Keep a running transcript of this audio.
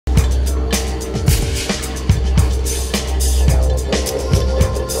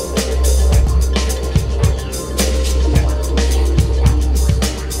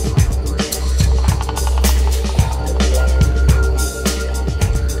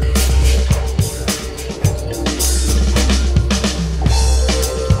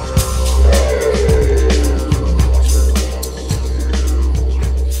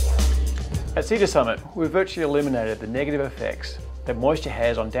Sea to Summit, we've virtually eliminated the negative effects that moisture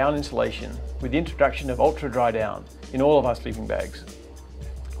has on down insulation with the introduction of Ultra Dry Down in all of our sleeping bags.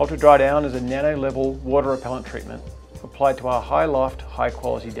 Ultra Dry Down is a nano-level water-repellent treatment applied to our high loft, high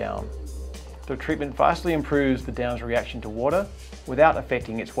quality down. The treatment vastly improves the down's reaction to water without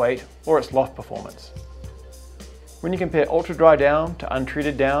affecting its weight or its loft performance. When you compare Ultra Dry Down to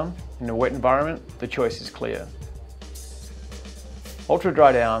untreated down in a wet environment, the choice is clear. Ultra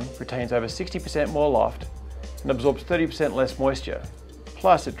Dry Down retains over 60% more loft and absorbs 30% less moisture,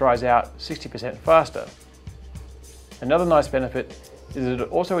 plus it dries out 60% faster. Another nice benefit is that it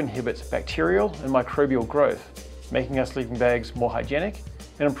also inhibits bacterial and microbial growth, making our sleeping bags more hygienic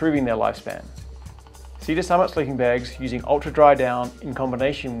and improving their lifespan. Sea to Summit sleeping bags using Ultra Dry Down in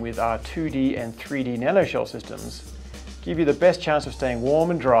combination with our 2D and 3D nanoshell systems give you the best chance of staying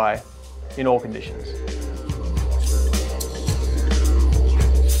warm and dry in all conditions.